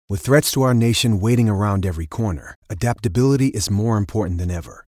With threats to our nation waiting around every corner, adaptability is more important than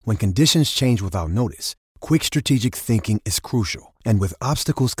ever. When conditions change without notice, quick strategic thinking is crucial. And with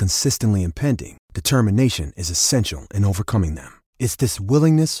obstacles consistently impending, determination is essential in overcoming them. It's this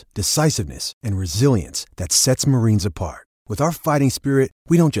willingness, decisiveness, and resilience that sets Marines apart. With our fighting spirit,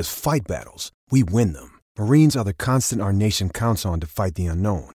 we don't just fight battles, we win them. Marines are the constant our nation counts on to fight the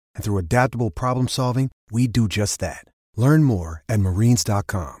unknown. And through adaptable problem solving, we do just that. Learn more at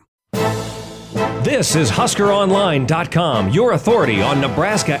marines.com. This is HuskerOnline.com, your authority on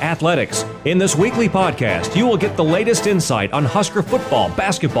Nebraska athletics. In this weekly podcast, you will get the latest insight on Husker football,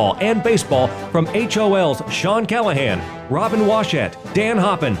 basketball, and baseball from HOL's Sean Callahan, Robin Washett, Dan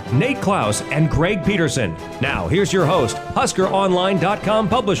Hoppen, Nate Klaus, and Greg Peterson. Now, here's your host, HuskerOnline.com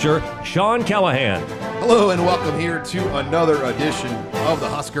publisher, Sean Callahan. Hello and welcome here to another edition of the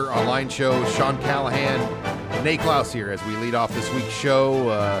Husker Online Show. Sean Callahan, Nate Klaus here as we lead off this week's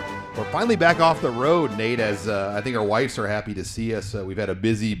show. We're finally back off the road, Nate, as I think our wives are happy to see us. We've had a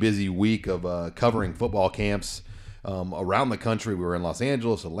busy week of covering football camps around the country. We were in Los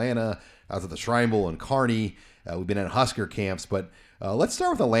Angeles, Atlanta. I was at the Shrine Bowl in Kearney. We've been at Husker camps, but let's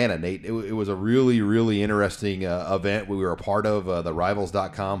start with Atlanta, Nate. It was a really interesting event we were a part of, the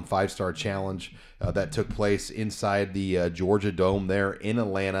Rivals.com 5 Star Challenge that took place inside the Georgia Dome there in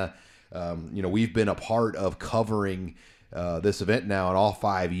Atlanta. We've been a part of covering this event now in all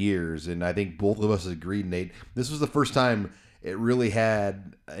 5 years, and I think both of us agreed, Nate, this was the first time it really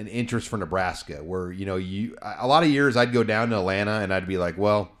had an interest for Nebraska, where, a lot of years I'd go down to Atlanta and I'd be like,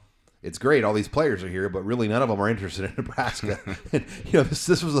 well, it's great, all these players are here, but really none of them are interested in Nebraska. And,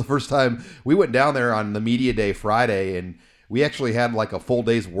 this was the first time we went down there on the media day Friday, and we actually had like a full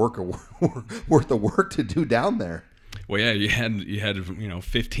day's worth of work to do down there. Well, yeah, you had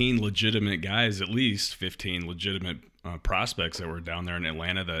 15 legitimate guys, at least 15 legitimate prospects that were down there in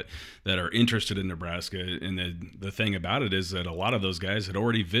Atlanta that are interested in Nebraska. And the thing about it is that a lot of those guys had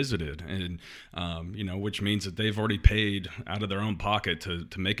already visited, and which means that they've already paid out of their own pocket to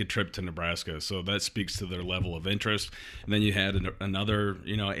make a trip to Nebraska. So that speaks to their level of interest. And then you had another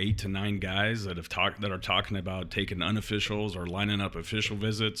 8 to 9 guys that are talking about taking unofficials or lining up official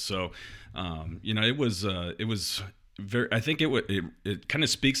visits. So it was. I think it kind of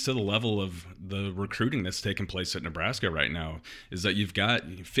speaks to the level of the recruiting that's taking place at Nebraska right now, is that you've got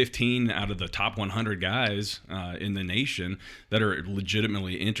 15 out of the top 100 guys in the nation that are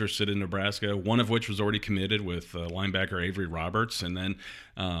legitimately interested in Nebraska, one of which was already committed with linebacker Avery Roberts, and then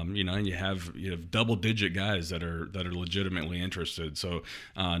you have double-digit guys that are legitimately interested. So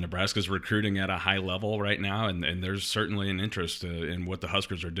Nebraska's recruiting at a high level right now, and there's certainly an interest in what the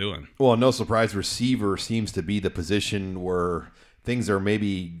Huskers are doing. Well, no surprise, receiver seems to be the position where things are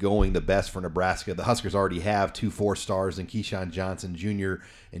maybe going the best for Nebraska. The Huskers already have 2 4-stars in Keyshawn Johnson Jr.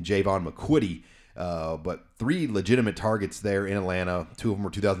 and Javon McQuitty, but 3 legitimate targets there in Atlanta. 2 of them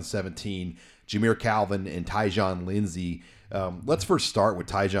were 2017, Jameer Calvin and Tyjon Lindsey. Let's first start with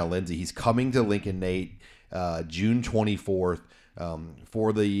Tyjon Lindsey. He's coming to Lincoln, Nate, June 24th.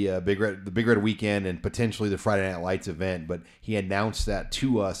 For the Big Red Weekend and potentially the Friday Night Lights event, but he announced that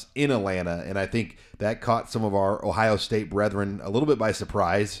to us in Atlanta, and I think that caught some of our Ohio State brethren a little bit by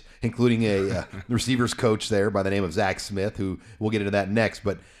surprise, including a receivers coach there by the name of Zach Smith, who we'll get into that next.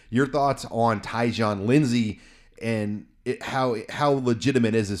 But your thoughts on Tyjon Lindsey and how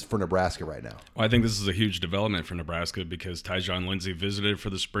legitimate is this for Nebraska right now? Well, I think this is a huge development for Nebraska because Tyjon Lindsey visited for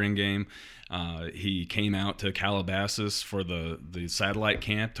the spring game. He came out to Calabasas for the satellite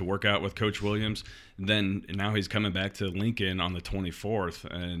camp to work out with Coach Williams. Then now he's coming back to Lincoln on the 24th,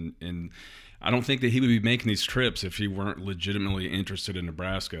 and I don't think that he would be making these trips if he weren't legitimately interested in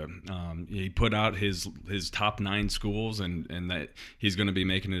Nebraska. He put out his top 9 schools, and that he's going to be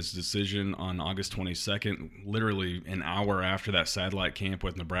making his decision on August 22nd, literally an hour after that satellite camp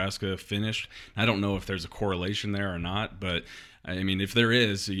with Nebraska finished. I don't know if there's a correlation there or not, but I mean, if there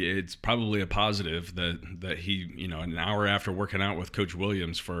is, it's probably a positive that he, an hour after working out with Coach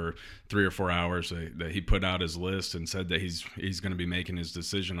Williams for 3 or 4 hours, that he put out his list and said that he's going to be making his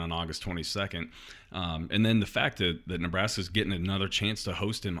decision on August 22nd. And then the fact that Nebraska's getting another chance to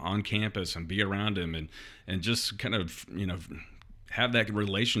host him on campus and be around him and just kind of, have that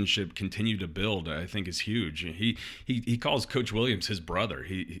relationship continue to build, I think is huge. He calls Coach Williams his brother.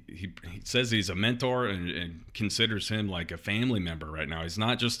 He says he's a mentor and considers him like a family member right now. He's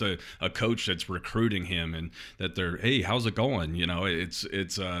not just a coach that's recruiting him and that they're, hey, how's it going? This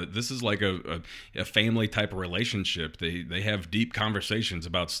is like a family type of relationship. They have deep conversations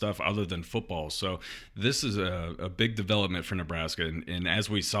about stuff other than football. So this is a big development for Nebraska. And as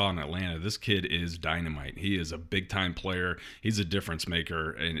we saw in Atlanta, this kid is dynamite. He is a big time player. He's a different difference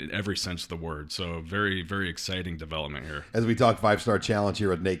maker in every sense of the word. So very, very exciting development here. As we talk 5-Star Challenge here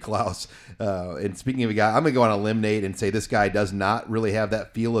with Nate Klaus, and speaking of a guy, I'm going to go on a limb, Nate, and say this guy does not really have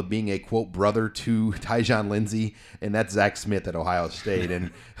that feel of being a, quote, brother to Tyjon Lindsey, and that's Zach Smith at Ohio State. And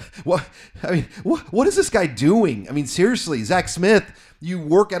what is this guy doing? I mean, seriously, Zach Smith, you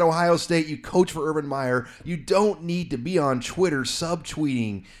work at Ohio State, you coach for Urban Meyer, you don't need to be on Twitter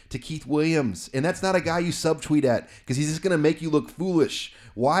subtweeting to Keith Williams. And that's not a guy you subtweet at because he's just going to make you look foolish.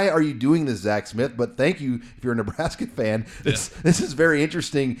 Why are you doing this, Zach Smith? But thank you if you're a Nebraska fan. This is very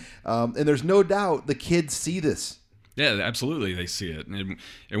interesting. And there's no doubt the kids see this. Yeah, absolutely, they see it, and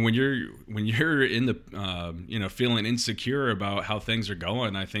when you're in the feeling insecure about how things are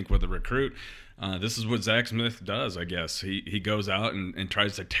going, I think with a recruit, this is what Zach Smith does. I guess he goes out and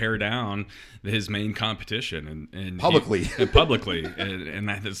tries to tear down his main competition and publicly, and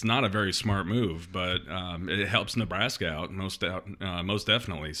it's not a very smart move, but it helps Nebraska out most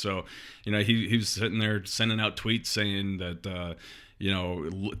definitely. So he was sitting there sending out tweets saying that.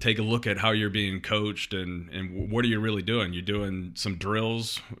 Take a look at how you're being coached and what are you really doing? You're doing some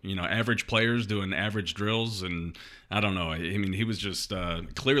drills, average players doing average drills. And I don't know. I mean, he was just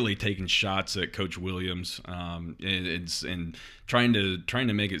clearly taking shots at Coach Williams and trying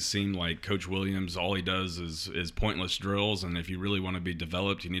to make it seem like Coach Williams, all he does is pointless drills. And if you really want to be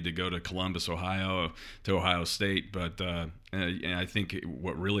developed, you need to go to Columbus, Ohio, to Ohio State. But and I think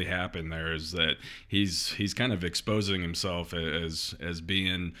what really happened there is that he's kind of exposing himself as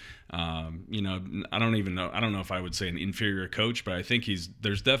being, I don't know if I would say an inferior coach, but I think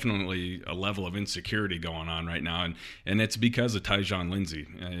there's definitely a level of insecurity going on right now, and it's because of Tyjon Lindsey.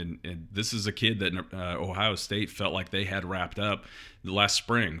 And this is a kid that Ohio State felt like they had wrapped up last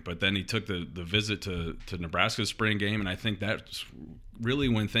spring, but then he took the visit to Nebraska's spring game, and I think that's really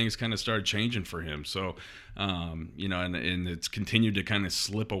when things kind of started changing for him. So, and it's continued to kind of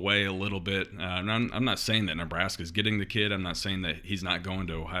slip away a little bit. And I'm not saying that Nebraska's getting the kid. I'm not saying that he's not going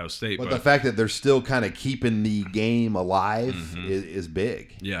to Ohio State. But the fact that they're still kind of keeping the game alive is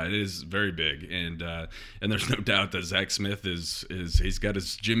big. Yeah, it is very big. And there's no doubt that Zach Smith he's got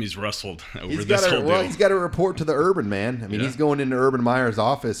his jimmies rustled over this whole deal. Well, he's got to report to the Urban, man. I mean, he's going into Urban Meyer's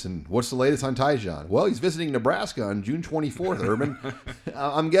office, and what's the latest on Tyjon? Well, he's visiting Nebraska on June 24th, Urban.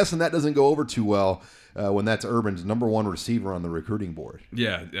 I'm guessing that doesn't go over too well when that's Urban's number one receiver on the recruiting board.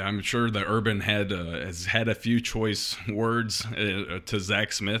 Yeah, I'm sure that Urban has had a few choice words to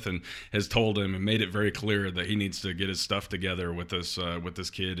Zach Smith and has told him and made it very clear that he needs to get his stuff together with this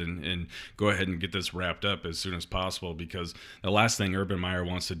kid and go ahead and get this wrapped up as soon as possible, because the last thing Urban Meyer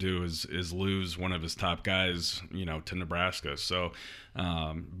wants to do is lose one of his top guys, to Nebraska. So,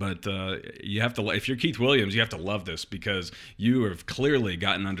 but you have to, if you're Keith Williams, you have to love this because you have clearly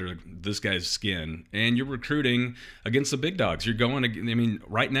gotten under this guy's skin and you're recruiting against the big dogs. You're going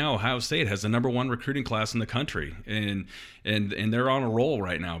right now Ohio State has the number one recruiting class in the country and they're on a roll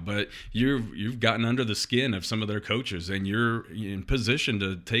right now, but you've gotten under the skin of some of their coaches and you're in position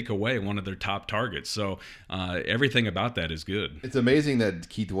to take away one of their top targets. So everything about that is good. It's amazing that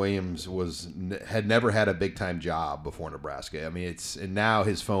Keith Williams had never had a big time job before Nebraska. I mean, and now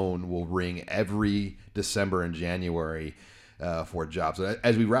his phone will ring every December and January for jobs. So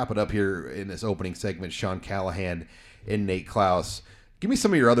as we wrap it up here in this opening segment, Sean Callahan and Nate Klaus, give me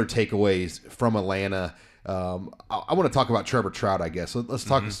some of your other takeaways from Atlanta. I want to talk about Trevor Trout, I guess. So let's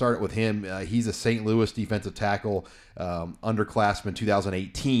start with him. He's a St. Louis defensive tackle, underclassman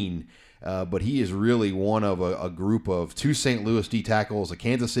 2018. But he is really one of a group of two St. Louis D tackles, a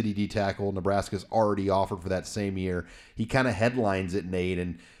Kansas City D tackle. Nebraska's already offered for that same year. He kind of headlines it, Nate,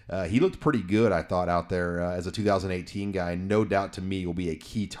 and he looked pretty good, I thought, out there as a 2018 guy. No doubt to me will be a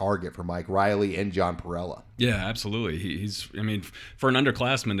key target for Mike Riley and John Perella. Yeah, absolutely. He's for an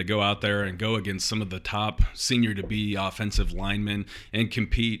underclassman to go out there and go against some of the top senior-to-be offensive linemen and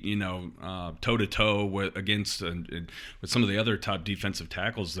compete, toe-to-toe with some of the other top defensive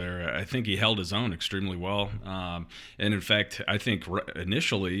tackles there, I think he held his own extremely well. And in fact, I think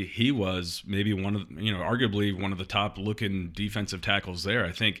initially he was maybe arguably one of the top-looking defensive tackles there.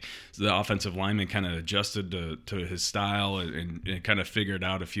 I think the offensive lineman kind of adjusted to his style and kind of figured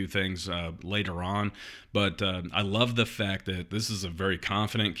out a few things later on. But I love the fact that this is a very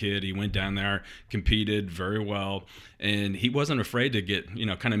confident kid. He went down there, competed very well, and he wasn't afraid to get,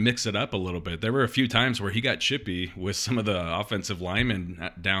 kind of mix it up a little bit. There were a few times where he got chippy with some of the offensive linemen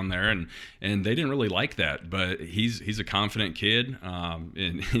down there, and they didn't really like that. But he's a confident kid,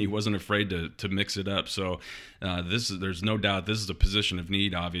 and he wasn't afraid to mix it up. So there's no doubt this is a position of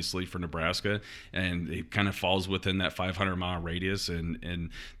need obviously, for Nebraska, and it kind of falls within that 500-mile radius, and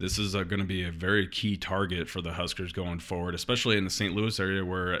this is going to be a very key target for the Huskers going forward, especially in the St. Louis area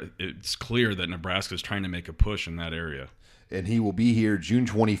where it's clear that Nebraska is trying to make a push in that area. And he will be here June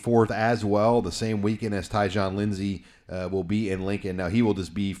 24th as well, the same weekend as Tyjon Lindsey will be in Lincoln. Now, he will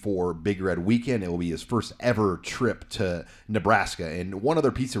just be for Big Red Weekend. It will be his first ever trip to Nebraska. And one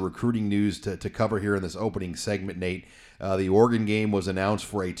other piece of recruiting news to cover here in this opening segment, Nate. The Oregon game was announced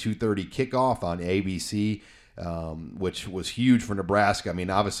for a 2:30 kickoff on ABC, which was huge for Nebraska. I mean,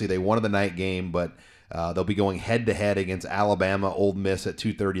 obviously they wanted the night game, but they'll be going head-to-head against Alabama, Ole Miss at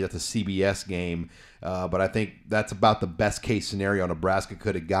 2:30. That's a CBS game. But I think that's about the best-case scenario Nebraska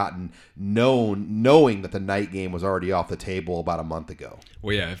could have gotten, knowing that the night game was already off the table about a month ago.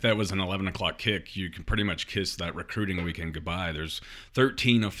 Well, yeah, if that was an 11 o'clock kick, you can pretty much kiss that recruiting weekend goodbye. There's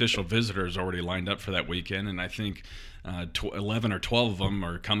 13 official visitors already lined up for that weekend, and I think 11 or 12 of them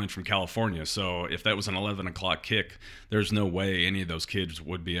are coming from California. So if that was an 11 o'clock kick, there's no way any of those kids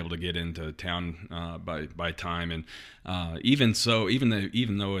would be able to get into town by time. And even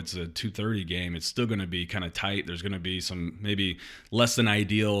though it's a 2:30 game, it's still going to be kind of tight. There's going to be some maybe less than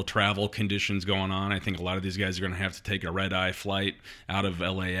ideal travel conditions going on. I think a lot of these guys are going to have to take a red-eye flight out of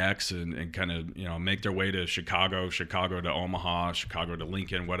LAX and kind of make their way to Chicago to Omaha, Chicago to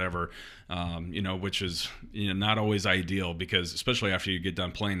Lincoln, whatever. Which is not always ideal, because especially after you get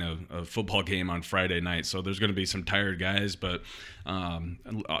done playing a football game on Friday night. So there's going to be some tired guys, but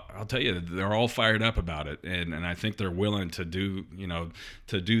I'll tell you, they're all fired up about it, and I think they're willing to do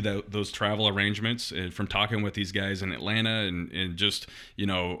those travel arrangements. And from talking with these guys in Atlanta and just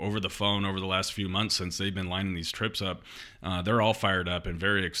over the phone over the last few months since they've been lining these trips up, they're all fired up and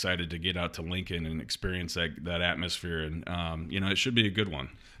very excited to get out to Lincoln and experience that atmosphere. And it should be a good one.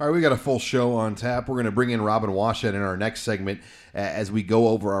 All right, we got a full show on tap. We're going to bring in Robin Washut in our next segment as we go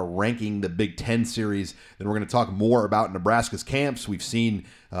over our Ranking the Big Ten series. Then we're going to talk more about Nebraska's camps. We've seen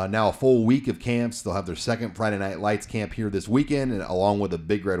now a full week of camps. They'll have their second Friday Night Lights camp here this weekend, and along with a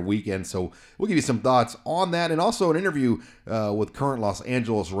Big Red Weekend. So we'll give you some thoughts on that, and also an interview with current Los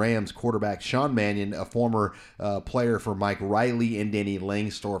Angeles Rams quarterback Shawn Mannion, a former player for Mike Riley and Danny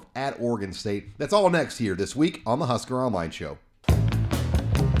Langsdorf at Oregon State. That's all next here this week on the Husker Online Show.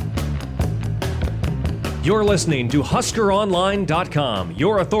 You're listening to HuskerOnline.com,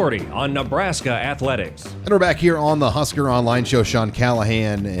 your authority on Nebraska athletics. And we're back here on the Husker Online Show. Sean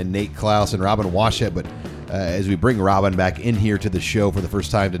Callahan and Nate Klaus and Robin Washut. But as we bring Robin back in here to the show for the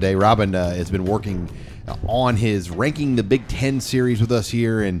first time today, Robin has been working on his Ranking the Big Ten series with us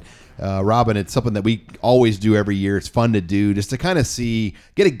here. And Robin, it's something that we always do every year. It's fun to do just to kind of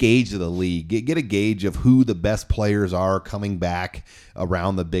get a gauge of the league, get a gauge of who the best players are coming back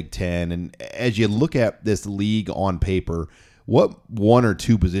around the Big Ten. And as you look at this league on paper, what one or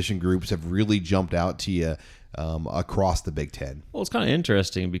two position groups have really jumped out to you across the Big Ten? Well, it's kind of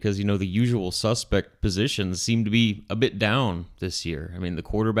interesting because, the usual suspect positions seem to be a bit down this year. I mean, the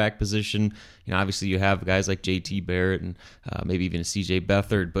quarterback position, obviously you have guys like JT Barrett and maybe even CJ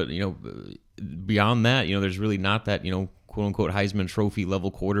Beathard, but, beyond that, there's really not that, quote-unquote Heisman Trophy level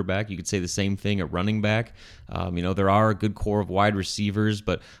quarterback. You could say the same thing at running back. There are a good core of wide receivers,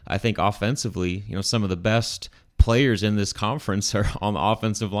 but I think offensively, some of the best players in this conference are on the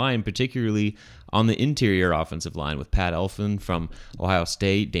offensive line, particularly on the interior offensive line with Pat Elfin from Ohio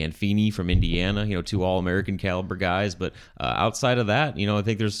State, Dan Feeney from Indiana, two All-American caliber guys. But outside of that, I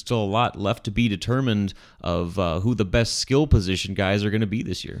think there's still a lot left to be determined of who the best skill position guys are going to be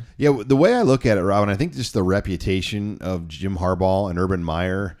this year. Yeah, the way I look at it, Robin, I think just the reputation of Jim Harbaugh and Urban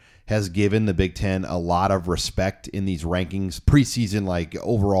Meyer has given the Big Ten a lot of respect in these rankings, preseason, like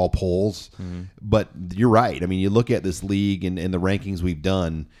overall polls. Mm-hmm. But you're right. I mean, you look at this league and the rankings we've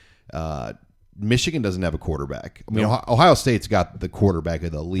done, Michigan doesn't have a quarterback. I mean, nope. Ohio State's got the quarterback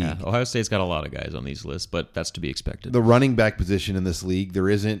of the league. Yeah, Ohio State's got a lot of guys on these lists, but that's to be expected. The running back position in this league, there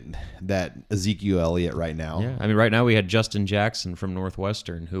isn't that Ezekiel Elliott right now. Yeah, I mean, right now we had Justin Jackson from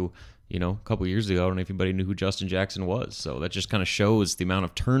Northwestern, who, a couple years ago, I don't know if anybody knew who Justin Jackson was. So that just kind of shows the amount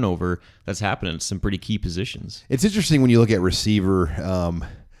of turnover that's happening at some pretty key positions. It's interesting when you look at receiver.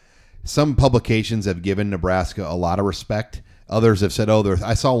 Some publications have given Nebraska a lot of respect. Others have said,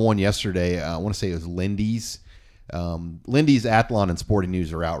 I saw one yesterday. I want to say it was Lindy's. Lindy's, Athlon, and Sporting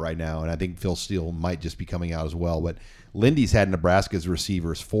News are out right now, and I think Phil Steele might just be coming out as well. But Lindy's had Nebraska's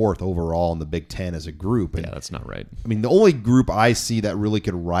receivers 4th overall in the Big Ten as a group. And, yeah, that's not right. I mean, the only group I see that really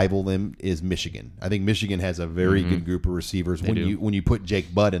could rival them is Michigan. I think Michigan has a very good group of receivers when you put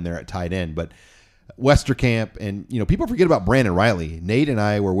Jake Budd in there at tight end. But Westerkamp and, people forget about Brandon Riley. Nate and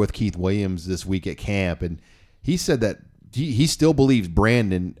I were with Keith Williams this week at camp, and he said that he still believes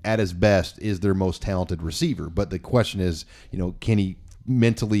Brandon at his best is their most talented receiver. But the question is, can he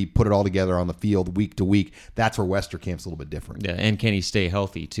mentally put it all together on the field week to week? That's where Westerkamp's a little bit different. Yeah, and can he stay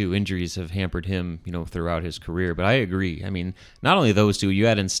healthy too? Injuries have hampered him, throughout his career. But I agree. I mean, not only those two, you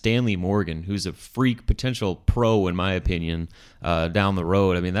add in Stanley Morgan, who's a freak potential pro in my opinion, down the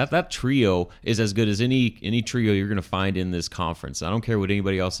road. I mean, that trio is as good as any trio you're going to find in this conference. I don't care what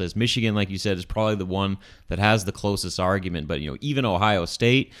anybody else says. Michigan, like you said, is probably the one that has the closest argument. But even Ohio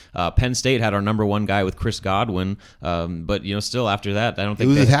State, Penn State had our number one guy with Chris Godwin. But still after that, I don't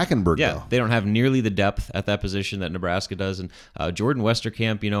think it was Hackenberg. Though. They don't have nearly the depth at that position that Nebraska does. And Jordan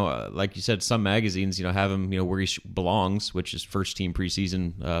Westerkamp, like you said, some magazines have him where he belongs, which is first team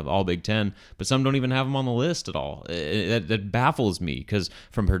preseason All Big Ten. But some don't even have him on the list at all. That baffles me, because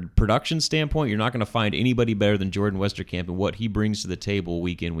from a production standpoint, you're not going to find anybody better than Jordan Westerkamp and what he brings to the table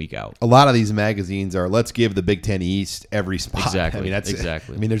week in, week out. A lot of these magazines are, let's give the Big Ten East every spot. Exactly.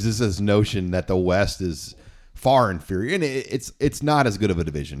 Exactly. I mean, there's this notion that the West is far inferior, and it's not as good of a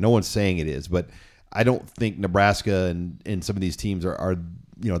division. No one's saying it is, but I don't think Nebraska and some of these teams are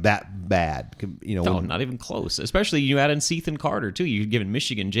that bad. No, not even close. Especially you add in Sethan Carter too. You've given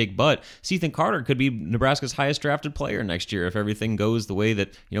Michigan Jake Butt. Sethan Carter could be Nebraska's highest drafted player next year if everything goes the way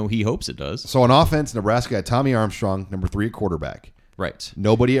that he hopes it does. So on offense, Nebraska had Tommy Armstrong, number 3 at quarterback. Right.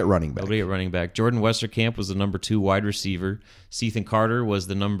 Nobody at running back. Jordan Westerkamp was the number 2 wide receiver. Sethan Carter was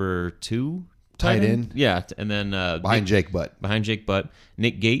the number 2 tight end. Yeah, and then behind Jake Butt.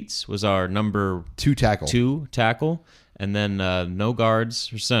 Nick Gates was our number 2 tackle. And then no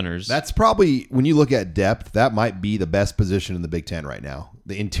guards or centers. That's probably, when you look at depth, that might be the best position in the Big Ten right now.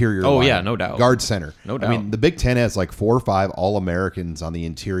 The interior line. Yeah, no doubt. Guard center. No doubt. I mean, the Big Ten has like 4 or 5 All-Americans on the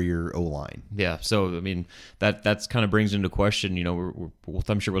interior O-line. Yeah, so, I mean, that's kind of brings into question,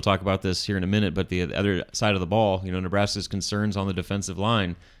 I'm sure we'll talk about this here in a minute, but the other side of the ball, Nebraska's concerns on the defensive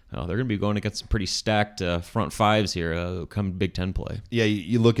line. They're going to be going against some pretty stacked front fives here come Big Ten play. Yeah,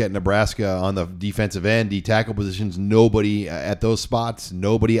 you look at Nebraska on the defensive end, D-tackle positions, nobody at those spots,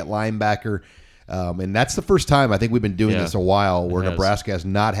 nobody at linebacker. And that's the first time I think we've been doing this a while where Nebraska has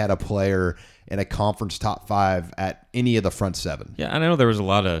not had a player in a conference top 5 at any of the front 7. Yeah, and I know there was a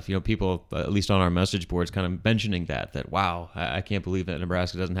lot of people, at least on our message boards, kind of mentioning that wow, I can't believe that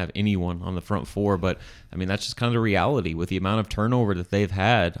Nebraska doesn't have anyone on the front 4. But I mean, that's just kind of the reality with the amount of turnover that they've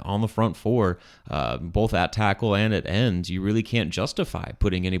had on the front 4, both at tackle and at end. You really can't justify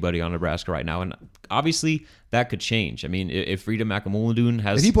putting anybody on Nebraska right now, and obviously that could change. I mean, if Rita Makamuludun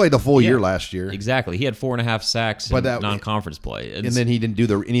has... And he played the full year last year. Exactly. He had 4.5 sacks in non-conference play. And then he didn't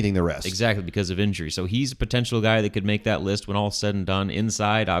do anything the rest. Exactly, because of injury. So he's a potential guy that could make that list when all's said and done.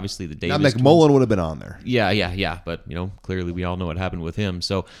 Inside, obviously, the Davis... Now, McMullen would have been on there. Yeah. But, clearly we all know what happened with him.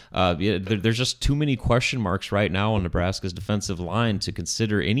 So there's just too many question marks right now on Nebraska's defensive line to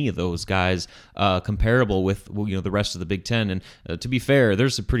consider any of those guys comparable with the rest of the Big Ten. And to be fair,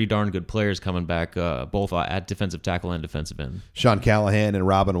 there's some pretty darn good players coming back, both at defensive tackle and defensive end. Shawn Callahan and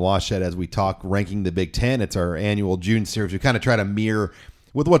Robin Washett, as we talk ranking the Big Ten, it's our annual June series. We kind of try to mirror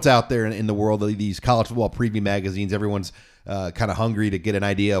with what's out there in the world of these college football preview magazines. Everyone's kind of hungry to get an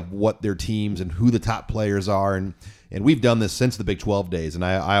idea of what their teams and who the top players are. And we've done this since the Big 12 days, and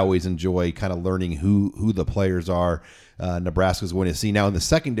I always enjoy kind of learning who the players are Nebraska's going to see. Now in the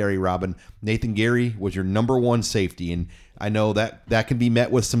secondary, Robin, Nathan Gary was your number 1 safety, and I know that can be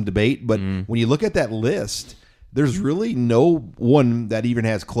met with some debate, but when you look at that list, there's really no one that even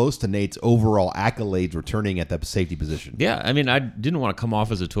has close to Nate's overall accolades returning at that safety position. Yeah, I mean, I didn't want to come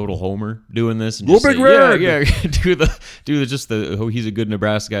off as a total homer doing this and just say, he's a good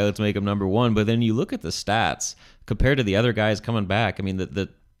Nebraska guy, let's make him number 1. But then you look at the stats compared to the other guys coming back. I mean, the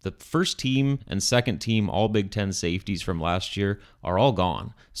first team and second team all Big Ten safeties from last year are all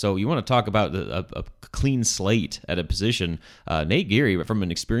gone. So you want to talk about a clean slate at a position. Nate Geary, from an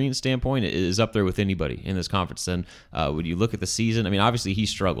experience standpoint, is up there with anybody in this conference. And when you look at the season, I mean, obviously he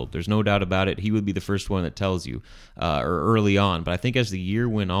struggled. There's no doubt about it. He would be the first one that tells you early on. But I think as the year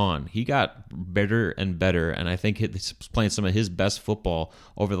went on, he got better and better. And I think he's playing some of his best football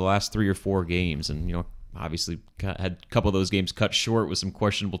over the last 3 or 4 games. And, obviously had a couple of those games cut short with some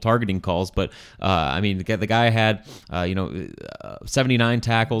questionable targeting calls, but I mean, the guy had 79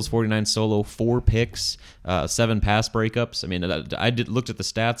 tackles, 49 solo, 4 picks, 7 pass breakups. I mean, I looked at the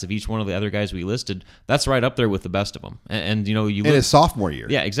stats of each one of the other guys we listed. That's right up there with the best of them. And you look, in his sophomore year.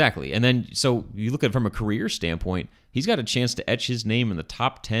 Yeah, exactly. And then so you look at it from a career standpoint. He's got a chance to etch his name in the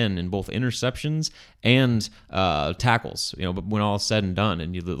top 10 in both interceptions and tackles. But when all is said and done,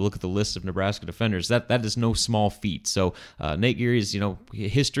 and you look at the list of Nebraska defenders, that that is no small feat. So Nate Geary's,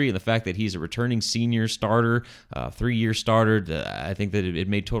 history and the fact that he's a returning senior starter, 3-year starter, I think that it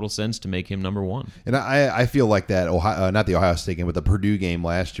made total sense to make him number one. And I feel like that not the Ohio State game, but the Purdue game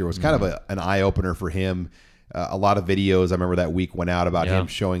last year was kind of an eye-opener for him. A lot of videos I remember that week went out about him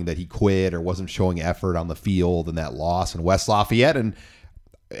showing that he quit or wasn't showing effort on the field, and that loss in West Lafayette. And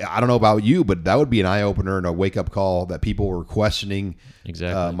I don't know about you, but that would be an eye-opener and a wake-up call that people were questioning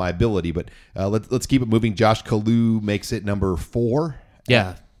my ability. But let's keep it moving. Josh Kalu makes it number 4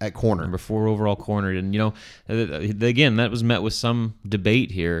 at corner. Number 4 overall corner. And, again, that was met with some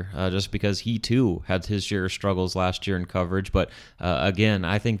debate here just because he, too, had his share of struggles last year in coverage. But, again,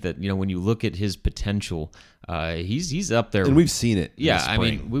 I think that, when you look at his potential, he's up there. And we've seen it. Yeah, I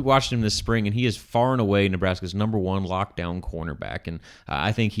mean, we watched him this spring, and he is far and away Nebraska's number 1 lockdown cornerback. And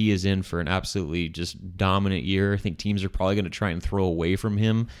I think he is in for an absolutely just dominant year. I think teams are probably going to try and throw away from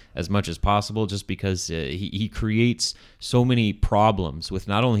him as much as possible just because he creates so many problems with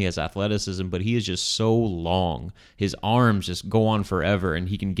not only his athleticism, but he is just so long. His arms just go on forever, and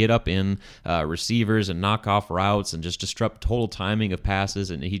he can get up in receivers and knock off routes and just disrupt total timing of passes.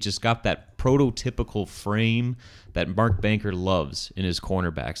 And he just got that prototypical frame that Mark Banker loves in his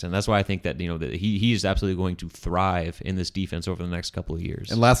cornerbacks, and that's why I think that that he is absolutely going to thrive in this defense over the next couple of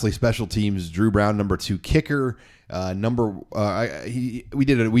years. And lastly, special teams: Drew Brown, number 2 kicker. We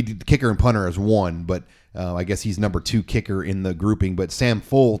did kicker and punter as one, but I guess he's number 2 kicker in the grouping. But Sam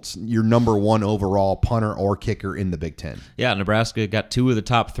Foltz, your number 1 overall punter or kicker in the Big Ten. Yeah, Nebraska got 2 of the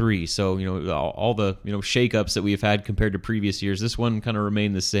top 3. So all the shakeups that we've had compared to previous years, this one kind of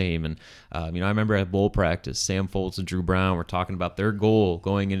remained the same. And I remember at bowl practice, Sam Foltz and Drew Brown were talking about their goal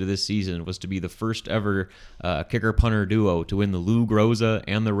going into this season was to be the first ever kicker punter duo to win the Lou Groza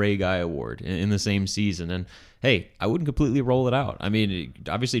and the Ray Guy Award in the same season. And hey, I wouldn't completely roll it out. I mean,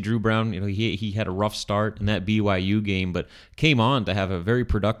 obviously Drew Brown, he had a rough start in that BYU game, but came on to have a very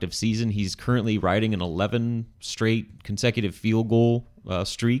productive season. He's currently riding an 11 straight consecutive field goal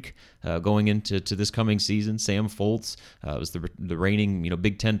streak going into this coming season. Sam Foltz was the reigning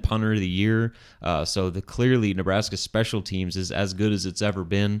Big Ten punter of the year. So clearly Nebraska's special teams is as good as it's ever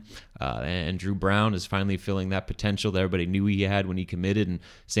been. And Drew Brown is finally filling that potential that everybody knew he had when he committed. And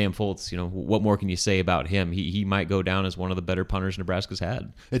Sam Foltz, what more can you say about him? He might go down as one of the better punters Nebraska's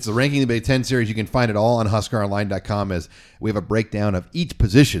had. It's the Ranking the Big Ten series. You can find it all on HuskerOnline.com as we have a breakdown of each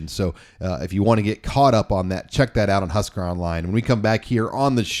position. So if you want to get caught up on that, check that out on Husker Online. When we come back here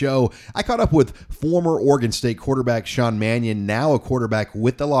on the show, I caught up with former Oregon State quarterback Shawn Mannion, now a quarterback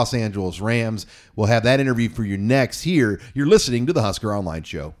with the Los Angeles Rams. We'll have that interview for you next here. You're listening to the Husker Online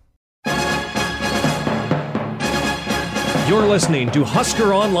Show. You're listening to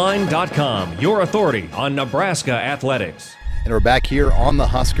HuskerOnline.com, your authority on Nebraska athletics. And we're back here on the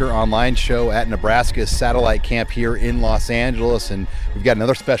Husker Online Show at Nebraska's satellite camp here in Los Angeles. And we've got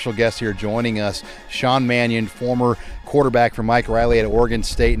another special guest here joining us, Shawn Mannion, former quarterback for Mike Riley at Oregon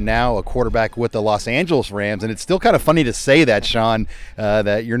State, now a quarterback with the Los Angeles Rams. And it's still kind of funny to say that, Shawn,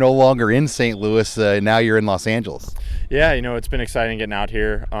 that you're no longer in St. Louis, now you're in Los Angeles. Yeah, it's been exciting getting out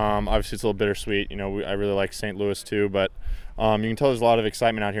here. Obviously, it's a little bittersweet. I really like St. Louis too, but you can tell there's a lot of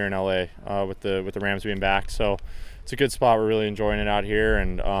excitement out here in LA with the Rams being back. So it's a good spot. We're really enjoying it out here,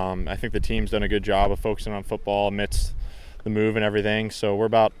 and I think the team's done a good job of focusing on football amidst the move and everything. So we're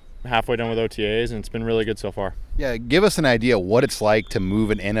about halfway done with OTAs, and it's been really good so far. Yeah, give us an idea what it's like to move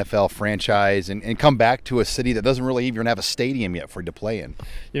an NFL franchise and come back to a city that doesn't really even have a stadium yet for you to play in.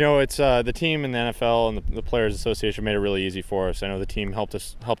 It's the team and the NFL and the Players Association made it really easy for us. I know the team helped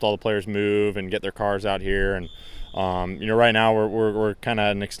all the players move and get their cars out here, and right now we're kind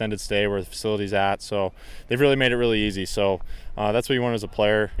of an extended stay where the facility's at, so they've really made it really easy. So that's what you want as a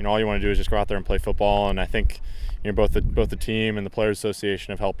player. All you want to do is just go out there and play football, and I think both the team and the Players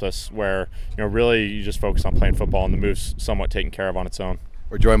Association have helped us where really you just focus on playing football and the move's somewhat taken care of on its own.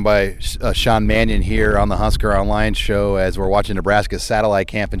 We're joined by Shawn Mannion here on the Husker Online Show as we're watching Nebraska's satellite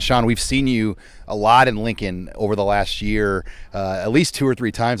camp. And Shawn, we've seen you a lot in Lincoln over the last year, at least 2 or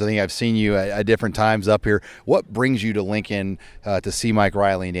 3 times. I think I've seen you at different times up here. What brings you to Lincoln to see Mike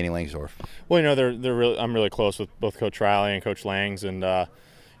Riley and Danny Langsdorf? Well, they're really, I'm really close with both Coach Riley and Coach Langs, and I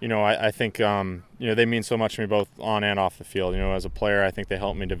think they mean so much to me both on and off the field. As a player, I think they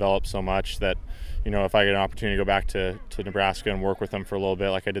helped me develop so much that if I get an opportunity to go back to Nebraska and work with them for a little bit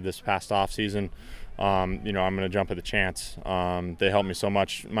like I did this past off season, I'm going to jump at the chance. They helped me so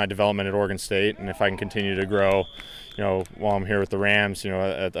much in my development at Oregon State, and if I can continue to grow, while I'm here with the Rams,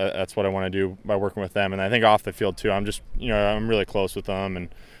 that's what I want to do by working with them. And I think off the field too, I'm just, I'm really close with them, and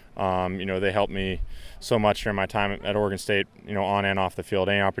They helped me so much during my time at Oregon State, on and off the field.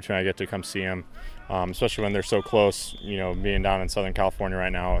 Any opportunity I get to come see them, especially when they're so close, being down in Southern California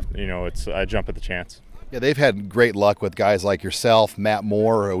right now, I jump at the chance. Yeah, they've had great luck with guys like yourself, Matt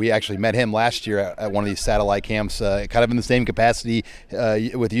Moore. We actually met him last year at one of these satellite camps, kind of in the same capacity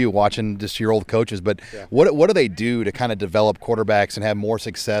with you, watching just your old coaches. But yeah. What do they do to kind of develop quarterbacks and have more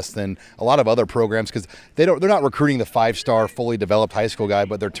success than a lot of other programs? Because they're not recruiting the 5-star, fully developed high school guy,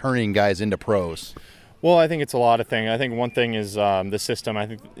 but they're turning guys into pros. Well, I think it's a lot of things. I think one thing is the system. I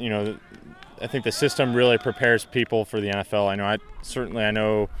think the system really prepares people for the NFL. I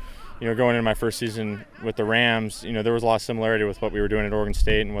know. Going into my first season with the Rams, there was a lot of similarity with what we were doing at Oregon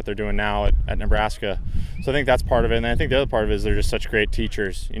State and what they're doing now at Nebraska. So I think that's part of it. And I think the other part of it is they're just such great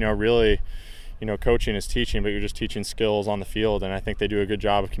teachers. Really, coaching is teaching, but you're just teaching skills on the field. And I think they do a good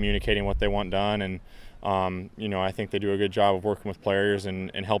job of communicating what they want done. And, I think they do a good job of working with players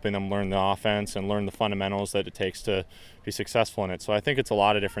and helping them learn the offense and learn the fundamentals that it takes to be successful in it. So I think it's a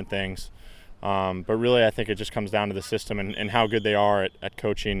lot of different things. But really, I think it just comes down to the system and how good they are at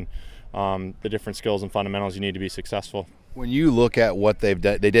coaching the different skills and fundamentals you need to be successful. When you look at what they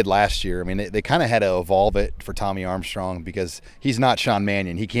did last year, I mean, they kind of had to evolve it for Tommy Armstrong because he's not Shawn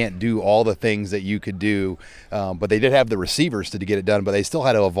Mannion. He can't do all the things that you could do, but they did have the receivers to get it done, but they still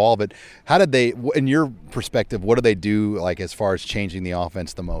had to evolve it. How did they, in your perspective, what do they do like as far as changing the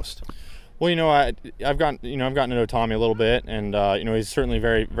offense the most? Well, I've gotten to know Tommy a little bit, and he's certainly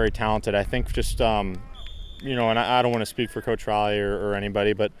very, very talented. I think just and I don't want to speak for Coach Riley or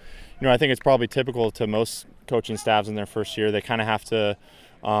anybody, but I think it's probably typical to most coaching staffs in their first year. They kind of have to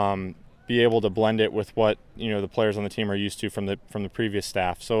be able to blend it with what the players on the team are used to from the previous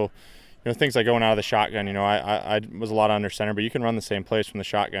staff. So things like going out of the shotgun. I was a lot under center, but you can run the same plays from the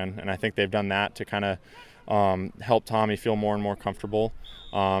shotgun, and I think they've done that to kind of help Tommy feel more and more comfortable.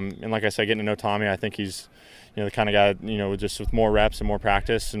 And like I said, getting to know Tommy, I think he's the kind of guy, just with more reps and more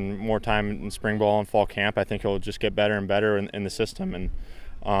practice and more time in spring ball and fall camp, I think he'll just get better and better in the system. And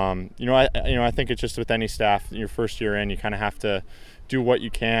I think it's just with any staff, your first year in, you kind of have to do what you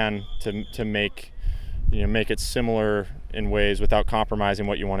can to make it similar in ways without compromising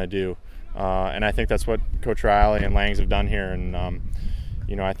what you want to do. And I think that's what Coach Riley and Langs have done here. And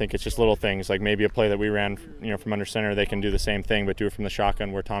I think it's just little things like maybe a play that we ran, from under center, they can do the same thing but do it from the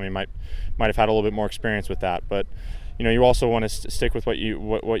shotgun, where Tommy might have had a little bit more experience with that. But you also want to stick with what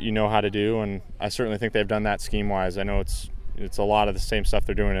you know how to do, and I certainly think they've done that scheme wise. I know it's a lot of the same stuff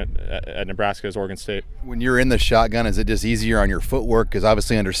they're doing at Nebraska as Oregon State. When you're in the shotgun, is it just easier on your footwork? Because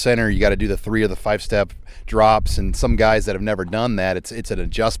obviously under center, you got to do the 3 of the 5-step drops, and some guys that have never done that, it's an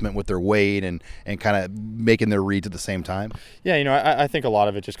adjustment with their weight and kind of making their reads at the same time. Yeah, I think a lot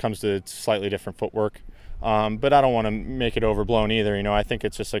of it just comes to slightly different footwork. But I don't want to make it overblown either. I think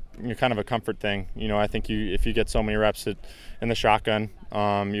it's just kind of a comfort thing. I think if you get so many reps in the shotgun,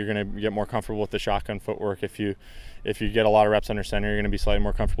 you're going to get more comfortable with the shotgun footwork. If you get a lot of reps under center, you're going to be slightly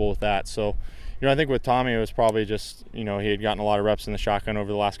more comfortable with that. So, I think with Tommy, it was probably just, he had gotten a lot of reps in the shotgun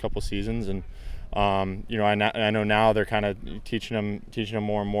over the last couple of seasons, and I know now they're kind of teaching him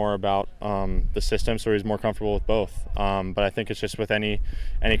more and more about the system, so he's more comfortable with both. But I think it's just with any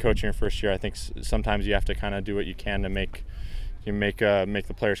coach in your first year, I think sometimes you have to kind of do what you can to make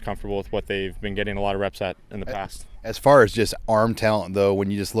the players comfortable with what they've been getting a lot of reps at in the past. As far as just arm talent, though,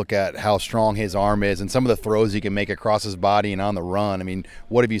 when you just look at how strong his arm is and some of the throws he can make across his body and on the run, I mean,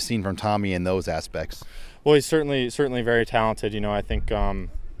 what have you seen from Tommy in those aspects? Well, he's certainly very talented. I think I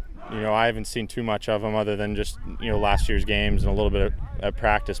haven't seen too much of him other than just last year's games and a little bit at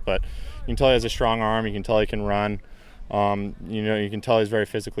practice, but you can tell he has a strong arm. You can tell he can run. You can tell he's very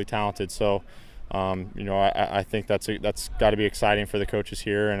physically talented. So. I think that's got to be exciting for the coaches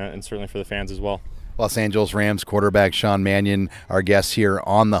here and certainly for the fans as well. Los Angeles Rams quarterback Shawn Mannion, our guest here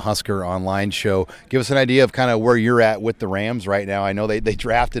on the Husker Online Show. Give us an idea of kind of where you're at with the Rams right now. I know they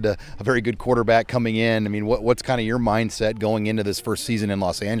drafted a very good quarterback coming in. I mean, what's kind of your mindset going into this first season in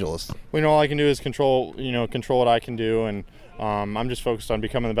Los Angeles? Well, all I can do is control what I can do, and I'm just focused on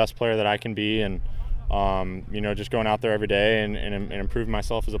becoming the best player that I can be, and just going out there every day and improving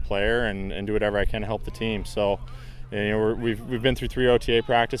myself as a player and do whatever I can to help the team. So, we've been through 3 OTA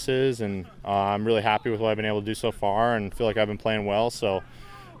practices, and I'm really happy with what I've been able to do so far and feel like I've been playing well. So,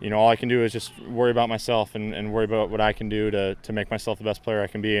 all I can do is just worry about myself and worry about what I can do to make myself the best player I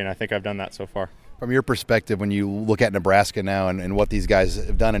can be, and I think I've done that so far. From your perspective, when you look at Nebraska now and what these guys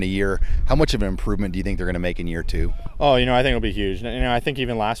have done in a year, how much of an improvement do you think they're going to make in year 2? Oh, I think it'll be huge. I think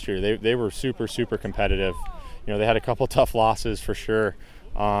even last year they were super, super competitive. They had a couple tough losses for sure.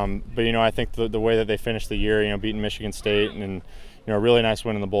 But I think the way that they finished the year, beating Michigan State and a really nice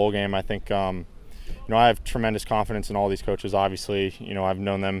win in the bowl game. I think I have tremendous confidence in all these coaches. Obviously, I've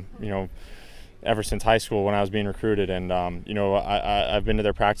known them ever since high school when I was being recruited, and I've been to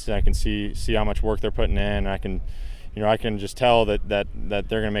their practices and I can see how much work they're putting in. I can just tell that they're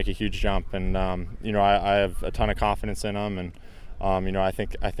going to make a huge jump, and I have a ton of confidence in them, and I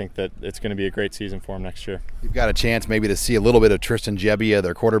think that it's going to be a great season for them next year. You've got a chance maybe to see a little bit of Tristan Gebbia,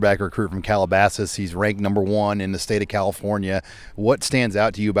 their quarterback recruit from Calabasas. He's ranked number 1 in the state of California. What stands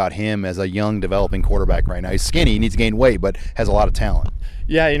out to you about him as a young developing quarterback right now? He's skinny, he needs to gain weight, but has a lot of talent.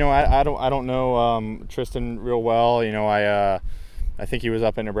 Yeah, I don't know Tristan real well. I think he was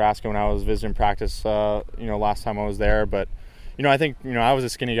up in Nebraska when I was visiting practice last time I was there, but I think I was a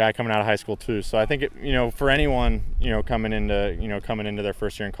skinny guy coming out of high school too. So I think for anyone coming into their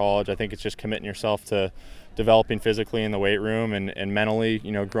first year in college, I think it's just committing yourself to developing physically in the weight room and mentally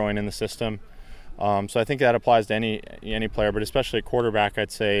growing in the system. So I think that applies to any player, but especially at quarterback,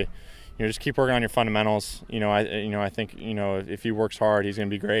 I'd say just keep working on your fundamentals. I think if he works hard, he's going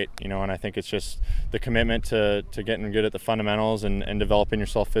to be great. And I think it's just the commitment to getting good at the fundamentals and developing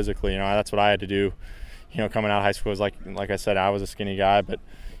yourself physically. That's what I had to do. Coming out of high school, was like I said, I was a skinny guy, but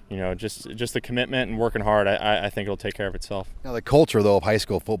just the commitment and working hard, I think it'll take care of itself. Now, the culture, though, of high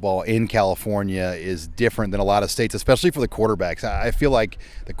school football in California is different than a lot of states, especially for the quarterbacks. I feel like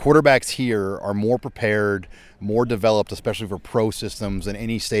the quarterbacks here are more prepared, more developed, especially for pro systems than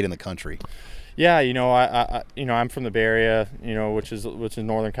any state in the country. Yeah, I'm from the Bay Area, which is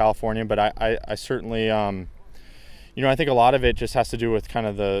Northern California, but I certainly I think a lot of it just has to do with kind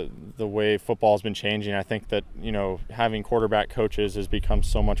of the way football has been changing. I think that, having quarterback coaches has become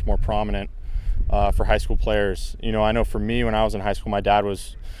so much more prominent for high school players. I know for me, when I was in high school, my dad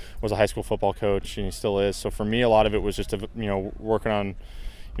was a high school football coach, and he still is. So for me, a lot of it was just, working on,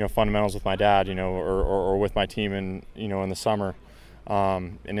 fundamentals with my dad, or with my team in the summer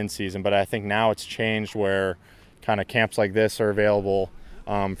and in season. But I think now it's changed where kind of camps like this are available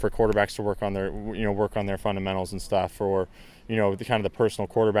for quarterbacks to work on their fundamentals and stuff, or the kind of the personal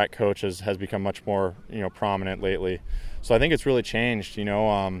quarterback coach has become much more prominent lately. So I think it's really changed. I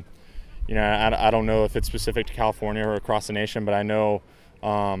don't know if it's specific to California or across the nation, but I know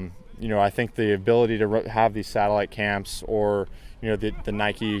I think the ability to have these satellite camps, or the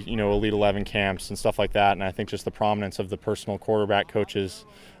Nike Elite 11 camps and stuff like that, and I think just the prominence of the personal quarterback coaches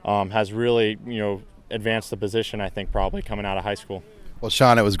has really advanced the position, I think, probably coming out of high school. Well,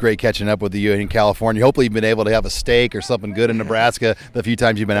 Shawn, it was great catching up with you in California. Hopefully you've been able to have a steak or something good in Nebraska the few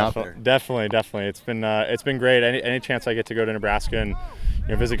times you've been out there. Definitely. It's been great. Any chance I get to go to Nebraska and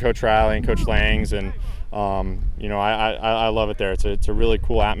visit Coach Riley and Coach Langs, and I love it there. It's a really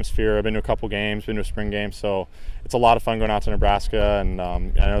cool atmosphere. I've been to a couple games, been to a spring game, so it's a lot of fun going out to Nebraska, and I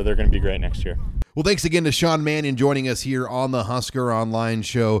know they're going to be great next year. Well, thanks again to Shawn Mannion joining us here on the Husker Online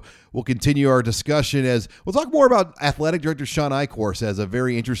Show. We'll continue our discussion as we'll talk more about Athletic Director Shawn Eichorst, as a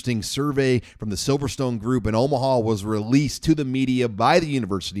very interesting survey from the Silverstone Group in Omaha was released to the media by the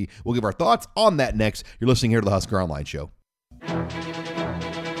university. We'll give our thoughts on that next. You're listening here to the Husker Online Show.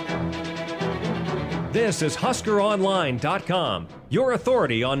 This is HuskerOnline.com, your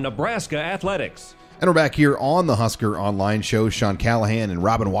authority on Nebraska athletics. And we're back here on the Husker Online Show. Sean Callahan and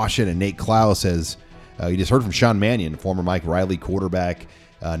Robin Washut and Nate Klaus, as you just heard from Shawn Mannion, former Mike Riley quarterback,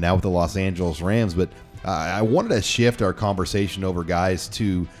 now with the Los Angeles Rams. But I wanted to shift our conversation over, guys,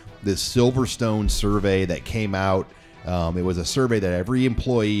 to this Silverstone survey that came out. It was a survey that every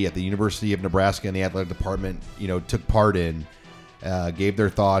employee at the University of Nebraska in the athletic department, took part in, gave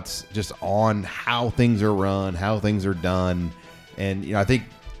their thoughts just on how things are run, how things are done. And, I think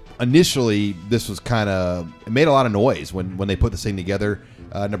initially this was it made a lot of noise when they put this thing together.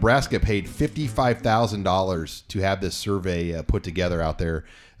 Nebraska paid $55,000 to have this survey put together out there,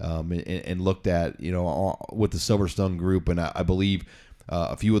 and looked at, with the Silverstone Group. And I believe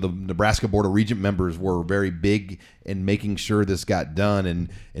a few of the Nebraska Board of Regent members were very big in making sure this got done. And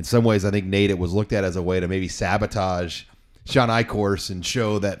in some ways, I think, Nate, it was looked at as a way to maybe sabotage Shawn Eichorst and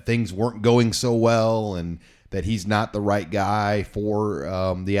show that things weren't going so well, and that he's not the right guy for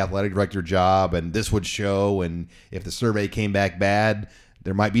the athletic director job, and this would show. And if the survey came back bad,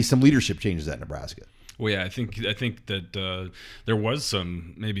 there might be some leadership changes at Nebraska. Well, yeah, I think that there was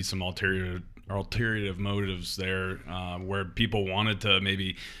some ulterior ulterior motives there, where people wanted to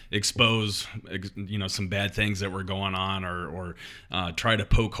maybe expose, some bad things that were going on, or try to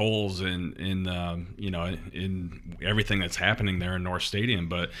poke holes in everything that's happening there in North Stadium.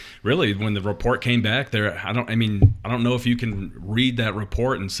 But really, when the report came back there, I don't know if you can read that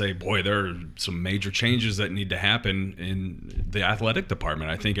report and say, boy, there are some major changes that need to happen in the athletic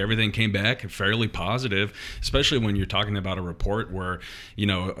department. I think everything came back fairly positive, especially when you're talking about a report where,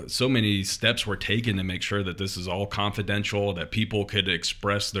 so many steps were taken to make sure that this is all confidential, that people could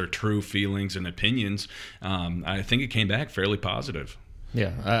express their true feelings and opinions. I think it came back fairly positive.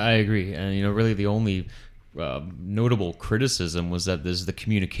 Yeah, I agree. And, really the only notable criticism was that the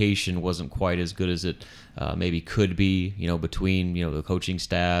communication wasn't quite as good as it maybe could be, between the coaching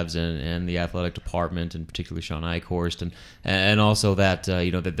staffs and the athletic department, and particularly Shawn Eichorst, and also that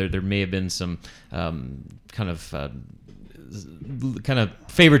that there may have been some kind of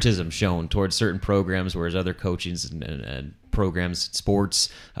favoritism shown towards certain programs, whereas other coachings and programs, sports,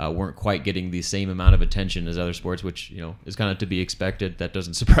 weren't quite getting the same amount of attention as other sports, which is kind of to be expected. That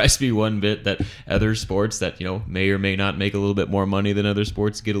doesn't surprise me one bit, that other sports that may or may not make a little bit more money than other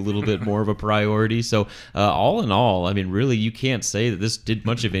sports get a little bit more of a priority. So all in all, really you can't say that this did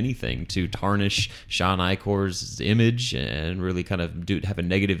much of anything to tarnish Shawn Eichhorst's image and really kind of have a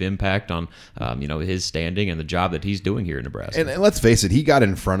negative impact on his standing and the job that he's doing here in Nebraska. And let's face it, he got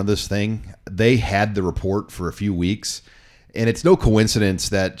in front of this thing. They had the report for a few weeks. And it's no coincidence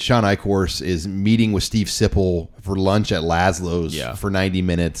that Shawn Eichorst is meeting with Steve Sipple for lunch at Laszlo's for 90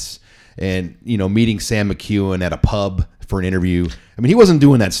 minutes and, meeting Sam McEwen at a pub for an interview. He wasn't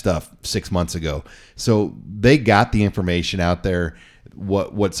doing that stuff 6 months ago. So they got the information out there,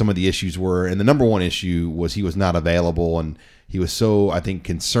 what some of the issues were. And the number one issue was he was not available, and he was so, I think,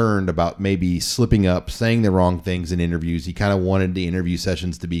 concerned about maybe slipping up, saying the wrong things in interviews. He kind of wanted the interview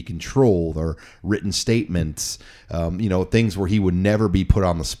sessions to be controlled, or written statements, things where he would never be put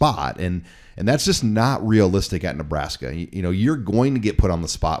on the spot. And that's just not realistic at Nebraska. You're going to get put on the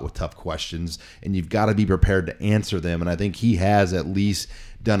spot with tough questions, and you've got to be prepared to answer them. And I think he has at least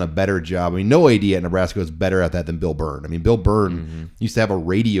done a better job. No AD at Nebraska is better at that than Bill Byrne. Bill Byrne used to have a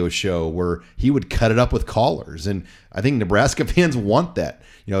radio show where he would cut it up with callers, and I think Nebraska fans want that.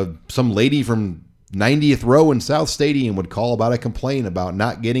 Some lady from 90th row in South Stadium would call about a complaint about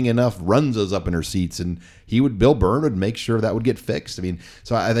not getting enough runzas up in her seats, and Bill Byrne would make sure that would get fixed.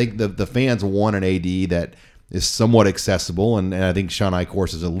 So I think the fans want an AD that is somewhat accessible, and I think Shawn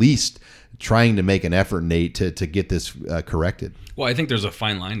Eichhorst is at least trying to make an effort, Nate, to get this corrected. Well, I think there's a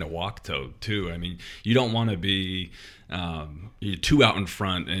fine line to walk, too. You don't want to be too out in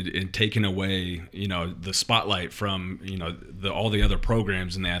front and taking away, the spotlight from, all the other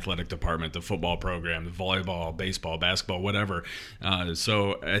programs in the athletic department, the football program, the volleyball, baseball, basketball, whatever.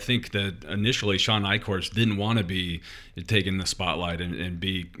 So I think that initially Shawn Eichorst didn't want to be taking the spotlight and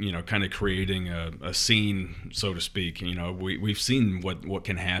be, kind of creating a scene, so to speak. We've seen what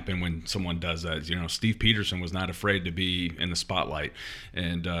can happen when someone does that. Steve Peterson was not afraid to be in the spotlight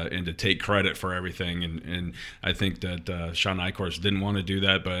and to take credit for everything. And I think that Shawn Eichorst didn't want to do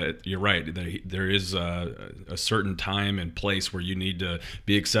that, but you're right. There is a certain time and place where you need to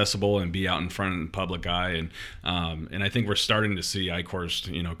be accessible and be out in front of the public eye. And I think we're starting to see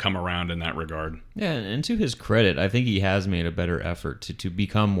Eichorst, come around in that regard. Yeah, and to his credit, I think he has made a better effort to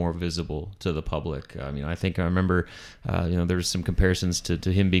become more visible to the public. I remember, there's some comparisons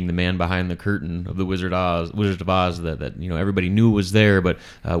to him being the man behind the curtain of the Wizard of Oz that everybody knew was there, but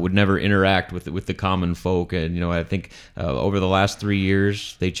would never interact with the common folk. And I think over the last 3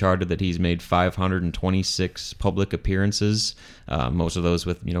 years, they charted that he's made 526 public appearances, most of those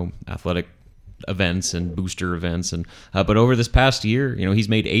with athletic events and booster events, and but over this past year, he's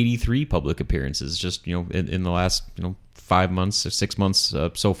made 83 public appearances just in the last 5 months or 6 months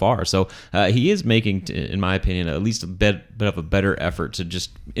so far. So he is making, in my opinion, at least a bit of a better effort to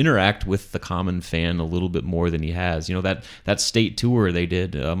just interact with the common fan a little bit more than he has. That state tour they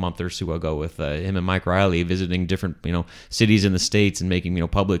did a month or so ago with him and Mike Riley visiting different cities in the states and making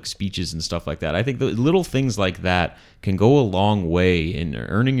public speeches and stuff like that. I think the little things like that can go a long way in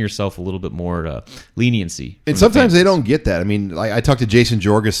earning yourself a little bit more leniency. And sometimes they don't get that. I talked to Jason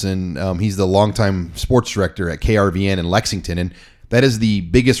Jorgensen. He's the longtime sports director at KRVN in Lexington, and that is the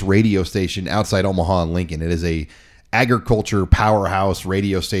biggest radio station outside Omaha and Lincoln. It is a agriculture powerhouse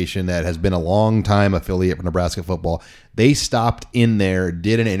radio station that has been a long time affiliate for Nebraska football. They stopped in there,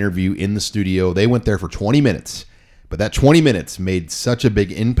 did an interview in the studio. They went there for 20 minutes. But that 20 minutes made such a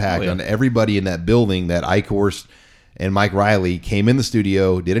big impact on everybody in that building that Eichhorst and Mike Riley came in the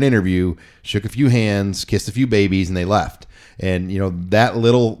studio, did an interview, shook a few hands, kissed a few babies, and they left. And,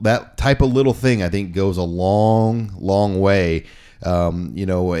 that type of little thing, I think, goes a long, long way,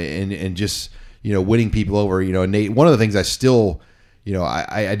 and just, winning people over. Nate, one of the things I still,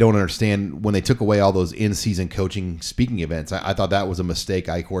 I don't understand when they took away all those in-season coaching speaking events. I thought that was a mistake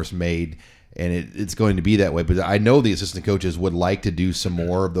Eichorst made, and it's going to be that way. But I know the assistant coaches would like to do some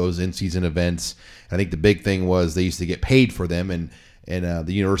more of those in-season events. I think the big thing was they used to get paid for them, and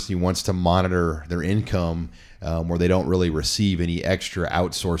the university wants to monitor their income where they don't really receive any extra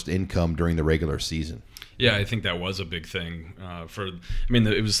outsourced income during the regular season. Yeah, I think that was a big thing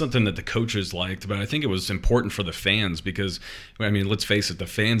it was something that the coaches liked, but I think it was important for the fans because, let's face it, the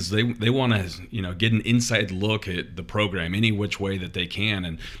fans, they want to, get an inside look at the program any which way that they can.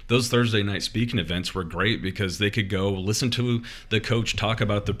 And those Thursday night speaking events were great because they could go listen to the coach talk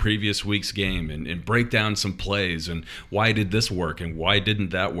about the previous week's game and break down some plays and why did this work and why didn't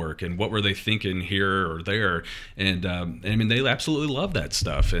that work and what were they thinking here or there. And they absolutely love that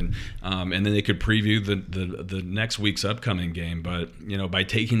stuff. And then they could preview the next week's upcoming game, but by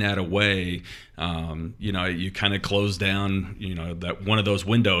taking that away, you kind of close down that one of those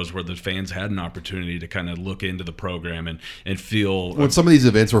windows where the fans had an opportunity to kind of look into the program and feel. Well, some of these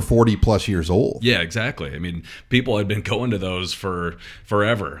events were 40 plus years old. Yeah, exactly. People had been going to those for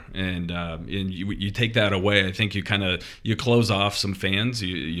forever, and you take that away. I think you close off some fans.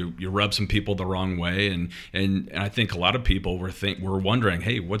 You rub some people the wrong way, and I think a lot of people were wondering,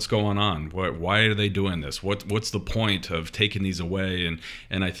 hey, what's going on? Why are they doing this? What's the point of taking these away?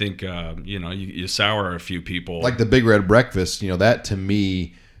 And I think you sour a few people. Like the Big Red Breakfast, that to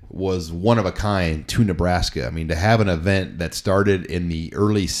me was one of a kind to Nebraska. To have an event that started in the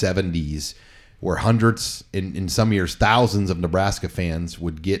early 70s where hundreds, in some years thousands of Nebraska fans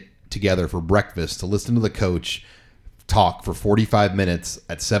would get together for breakfast to listen to the coach talk for 45 minutes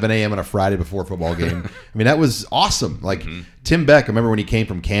at 7 a.m. on a Friday before a football game. That was awesome. Like Tim Beck, I remember when he came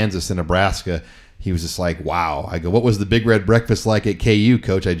from Kansas to Nebraska, he was just like, wow. I go, what was the Big Red Breakfast like at KU,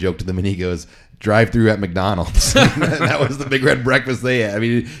 Coach? I joked to them, and he goes, drive-through at McDonald's. That was the Big Red Breakfast they had.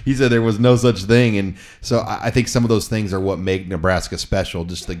 He said there was no such thing. And so I think some of those things are what make Nebraska special,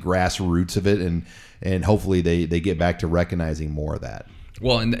 just the grassroots of it, and hopefully they get back to recognizing more of that.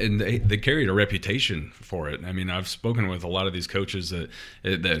 Well, and they carried a reputation for it. I've spoken with a lot of these coaches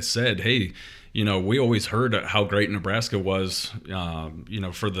that said, hey, we always heard how great Nebraska was,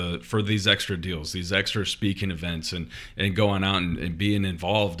 for these extra deals, these extra speaking events, and going out and being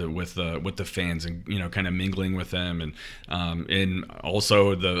involved with the fans and kind of mingling with them, and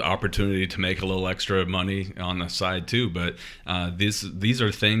also the opportunity to make a little extra money on the side too. But these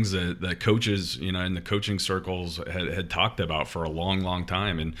are things that coaches, in the coaching circles had talked about for a long, long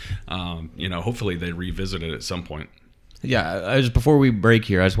time, and hopefully they revisit it at some point. Yeah, before we break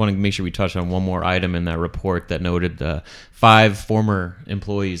here, I just want to make sure we touch on one more item in that report that noted 5 former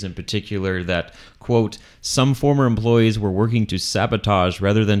employees in particular that, quote, some former employees were working to sabotage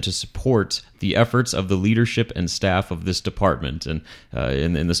rather than to support the efforts of the leadership and staff of this department. And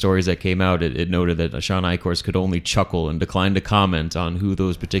in the stories that came out, it noted that Shawn Eichorst could only chuckle and decline to comment on who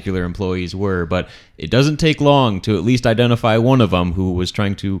those particular employees were. But it doesn't take long to at least identify one of them who was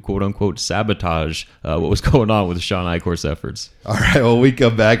trying to, quote unquote, sabotage what was going on with Shawn Eichorst's efforts. All right, well, we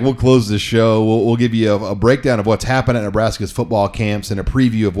come back. We'll close the show. We'll give you a breakdown of what's happened at Nebraska's football camps and a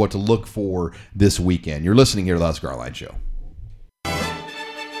preview of what to look for this weekend. You're listening here to the Husker Online Show.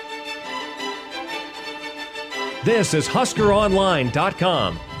 This is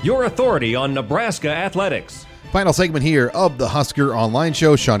HuskerOnline.com, your authority on Nebraska athletics. Final segment here of the Husker Online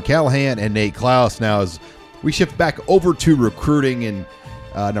Show. Sean Callahan and Nate Klaus. Now, as we shift back over to recruiting, and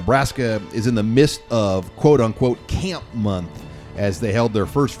Nebraska is in the midst of quote-unquote camp month as they held their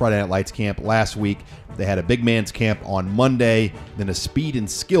first Friday Night Lights camp last week. They had a big man's camp on Monday, then a speed and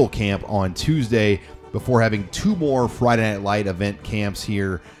skill camp on Tuesday, before having 2 more Friday Night Light event camps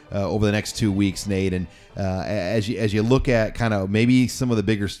here over the next 2 weeks, Nate. And as you look at kind of maybe some of the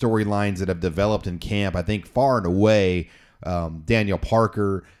bigger storylines that have developed in camp, I think far and away, Daniel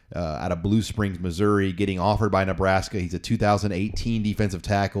Parker out of Blue Springs, Missouri, getting offered by Nebraska. He's a 2018 defensive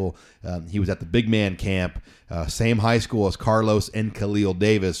tackle. He was at the big man camp, same high school as Carlos and Khalil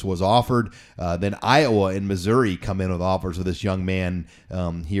Davis was offered. Then Iowa and Missouri come in with offers of this young man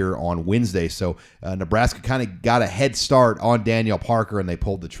here on Wednesday. So Nebraska kind of got a head start on Daniel Parker, and they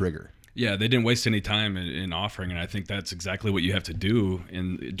pulled the trigger. Yeah, they didn't waste any time in offering, and I think that's exactly what you have to do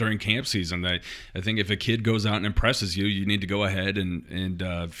during camp season. I think if a kid goes out and impresses you, you need to go ahead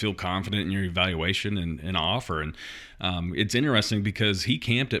and feel confident in your evaluation and offer. And it's interesting because he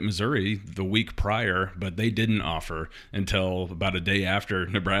camped at Missouri the week prior, but they didn't offer until about a day after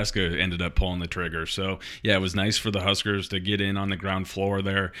Nebraska ended up pulling the trigger. So, yeah, it was nice for the Huskers to get in on the ground floor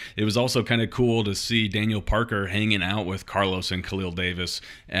there. It was also kind of cool to see Daniel Parker hanging out with Carlos and Khalil Davis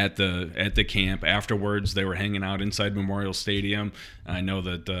at the camp. Afterwards, they were hanging out inside Memorial Stadium. I know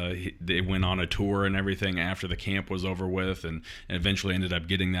that they went on a tour and everything after the camp was over with, and eventually ended up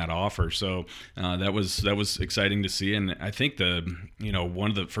getting that offer. So that was exciting to see. And I think one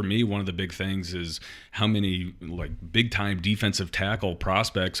of the big things is how many like big time defensive tackle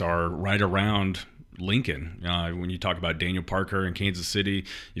prospects are right around Lincoln. When you talk about Daniel Parker in Kansas City,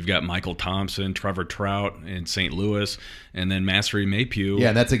 you've got Michael Thompson, Trevor Trout in St. Louis, and then Mastery Maypew. Yeah,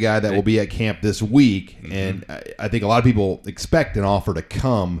 and that's a guy that will be at camp this week. Mm-hmm. And I think a lot of people expect an offer to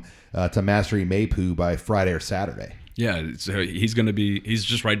come to Mastery Maypew by Friday or Saturday. Yeah, so he's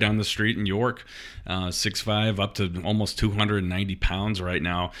just right down the street in York, 6'5", up to almost 290 pounds right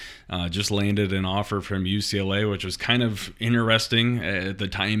now. Just landed an offer from UCLA, which was kind of interesting at the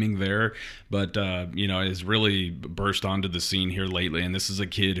timing there, but has really burst onto the scene here lately. And this is a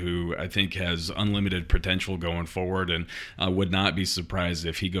kid who I think has unlimited potential going forward, and would not be surprised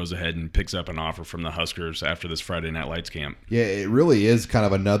if he goes ahead and picks up an offer from the Huskers after this Friday Night Lights camp. Yeah, it really is kind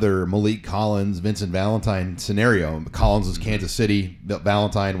of another Malik Collins, Vincent Valentine scenario. Collins was Kansas City,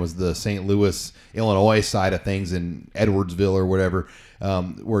 Valentine was the St. Louis, Illinois side of things in Edwardsville or whatever,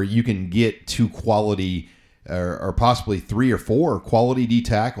 where you can get two quality or possibly 3 or 4 quality D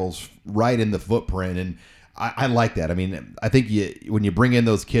tackles right in the footprint. And I like that. I mean, I think when you bring in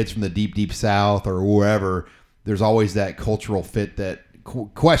those kids from the deep South or wherever, there's always that cultural fit, that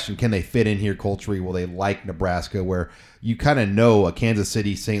question, can they fit in here culturally? Will they like Nebraska? Where you kind of know a Kansas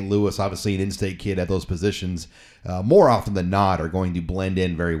City, St. Louis, obviously an in-state kid at those positions, more often than not are going to blend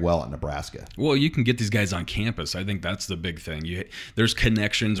in very well at Nebraska. Well, you can get these guys on campus. I think that's the big thing. There's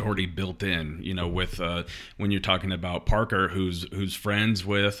connections already built in, with when you're talking about Parker, who's friends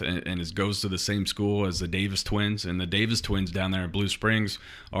with and goes to the same school as the Davis twins. And the Davis twins down there in Blue Springs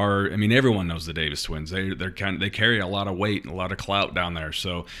everyone knows the Davis twins. They carry a lot of weight and a lot of clout down there.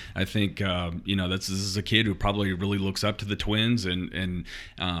 So I think, this is a kid who probably really looks up to the twins, and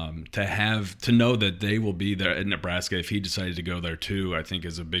to know that they will be there at Nebraska if he decided to go there too, I think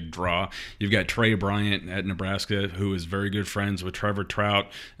is a big draw. You've got Trey Bryant at Nebraska, who is very good friends with Trevor Trout,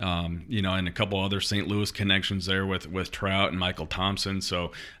 and a couple other St. Louis connections there with Trout and Michael Thompson.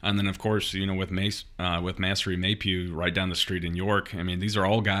 So, and then of course, with Mastery Maypew right down the street in York. I mean, these are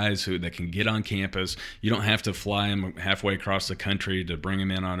all guys that can get on campus. You don't have to fly them halfway across the country to bring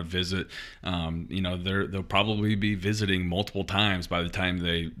them in on a visit. They'll probably be visiting multiple times by the time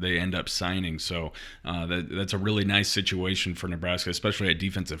they end up signing. So that's a really nice situation for Nebraska, especially at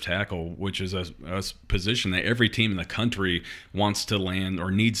defensive tackle, which is a position that every team in the country wants to land or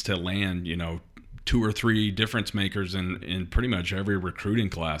needs to land, 2 or 3 difference makers in pretty much every recruiting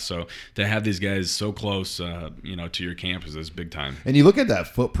class. So to have these guys so close, to your campus is big time. And you look at that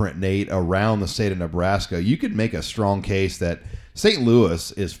footprint, Nate, around the state of Nebraska, you could make a strong case that St.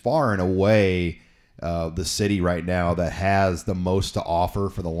 Louis is far and away the city right now that has the most to offer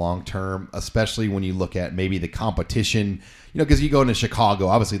for the long term, especially when you look at maybe the competition, because you go into Chicago,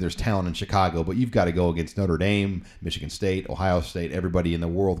 obviously there's talent in Chicago, but you've got to go against Notre Dame, Michigan State, Ohio State, everybody in the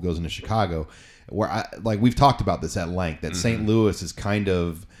world goes into Chicago, where we've talked about this at length, that St. Louis is kind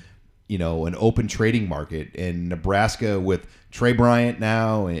of, an open trading market, and Nebraska with Trey Bryant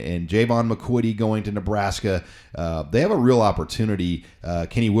now and Javon McQuitty going to Nebraska, they have a real opportunity.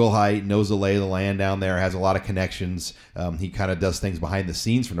 Kenny Wilhite knows the lay of the land down there, has a lot of connections. He kind of does things behind the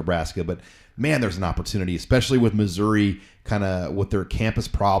scenes for Nebraska, but man, there's an opportunity, especially with Missouri kind of with their campus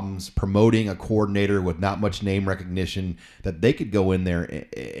problems, promoting a coordinator with not much name recognition, that they could go in there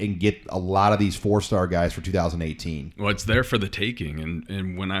and get a lot of these 4-star guys for 2018. Well, it's there for the taking.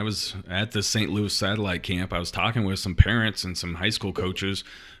 And when I was at the St. Louis satellite camp, I was talking with some parents and some high school coaches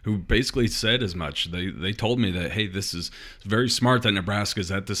who basically said as much. They told me that, hey, this is very smart that Nebraska's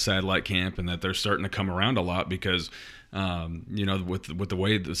at this satellite camp and that they're starting to come around a lot because with the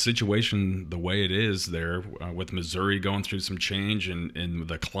way the situation, the way it is there, with Missouri going through some change and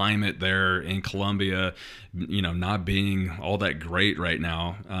the climate there in Columbia, not being all that great right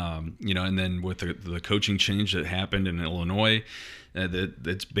now, and then with the coaching change that happened in Illinois,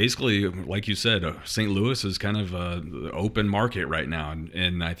 It's basically, like you said, St. Louis is kind of an open market right now,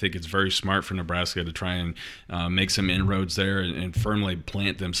 and I think it's very smart for Nebraska to try and make some inroads there and firmly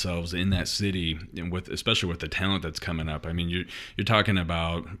plant themselves in that city, and especially with the talent that's coming up. I mean, you're talking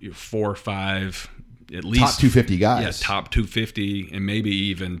about 4 or 5. At least top 250 guys. Yeah, top 250 and maybe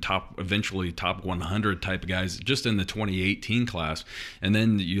even eventually top 100 type of guys just in the 2018 class. And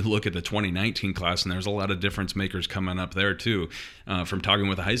then you look at the 2019 class, and there's a lot of difference makers coming up there too. From talking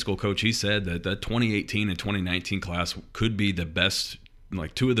with a high school coach, he said that the 2018 and 2019 class could be the best,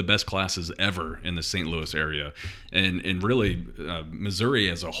 like 2 of the best classes ever in the St. Louis area. And really, Missouri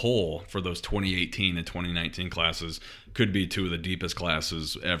as a whole for those 2018 and 2019 classes could be 2 of the deepest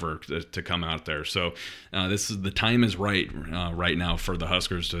classes ever to come out there. So the time is right now for the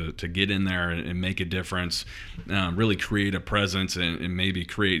Huskers to get in there and make a difference, really create a presence and maybe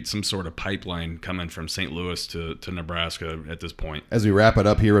create some sort of pipeline coming from St. Louis to Nebraska at this point. As we wrap it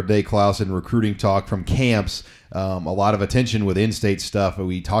up here with Dave Klaus and recruiting talk from camps, a lot of attention with in-state stuff.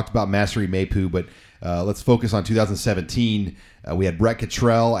 We talked about Mastery Mapu, but let's focus on 2017. We had Brett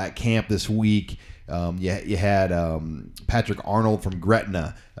Cottrell at camp this week. You had Patrick Arnold from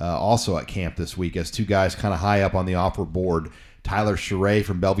Gretna also at camp this week as 2 guys kind of high up on the offer board. Tyler Charay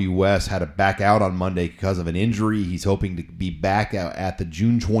from Bellevue West had to back out on Monday because of an injury. He's hoping to be back at the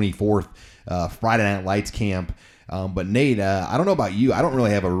June 24th Friday Night Lights camp. But Nate, I don't know about you. I don't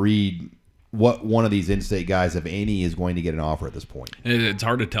really have a read what one of these in-state guys, if any, is going to get an offer at this point. It's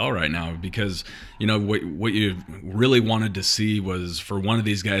hard to tell right now because, what you really wanted to see was for one of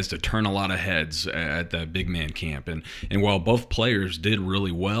these guys to turn a lot of heads at that big man camp. And while both players did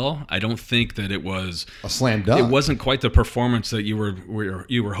really well, I don't think that it was a slam dunk. It wasn't quite the performance that you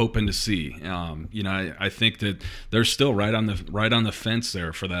were hoping to see. I think that they're still right on the fence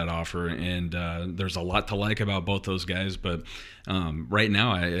there for that offer. And there's a lot to like about both those guys, but right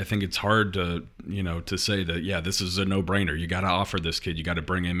now, I think it's hard to say that, yeah, this is a no-brainer. You got to offer this kid. You got to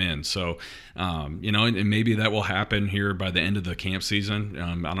bring him in. So, and maybe that will happen here by the end of the camp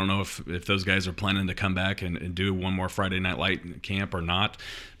season. I don't know if those guys are planning to come back and do one more Friday Night Light camp or not.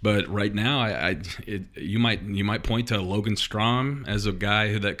 But right now, you might point to Logan Strom as a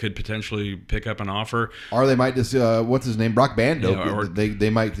guy that could potentially pick up an offer. Or they might just what's his name, Brock Bando. Yeah, or they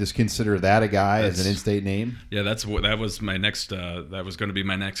might just consider that a guy as an in-state name. Yeah, that was my next. That was going to be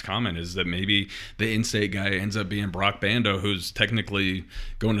my next comment, is that maybe the in-state guy ends up being Brock Bando, who's technically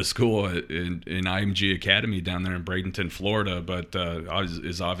going to school in IMG Academy down there in Bradenton, Florida, but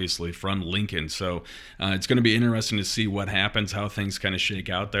is obviously from Lincoln. So it's going to be interesting to see what happens, how things kind of shake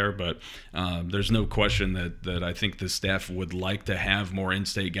out there. But there's no question that I think the staff would like to have more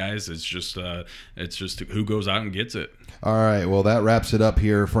in-state guys. It's just who goes out and gets it. All right, well, that wraps it up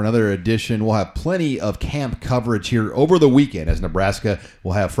here for another edition. We'll have plenty of camp coverage here over the weekend as Nebraska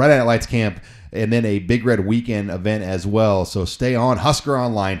will have Friday Night Lights camp and then a Big Red Weekend event as well. So stay on Husker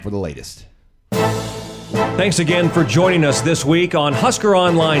Online for the latest. Thanks again for joining us this week on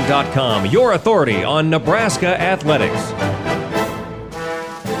HuskerOnline.com, your authority on Nebraska athletics.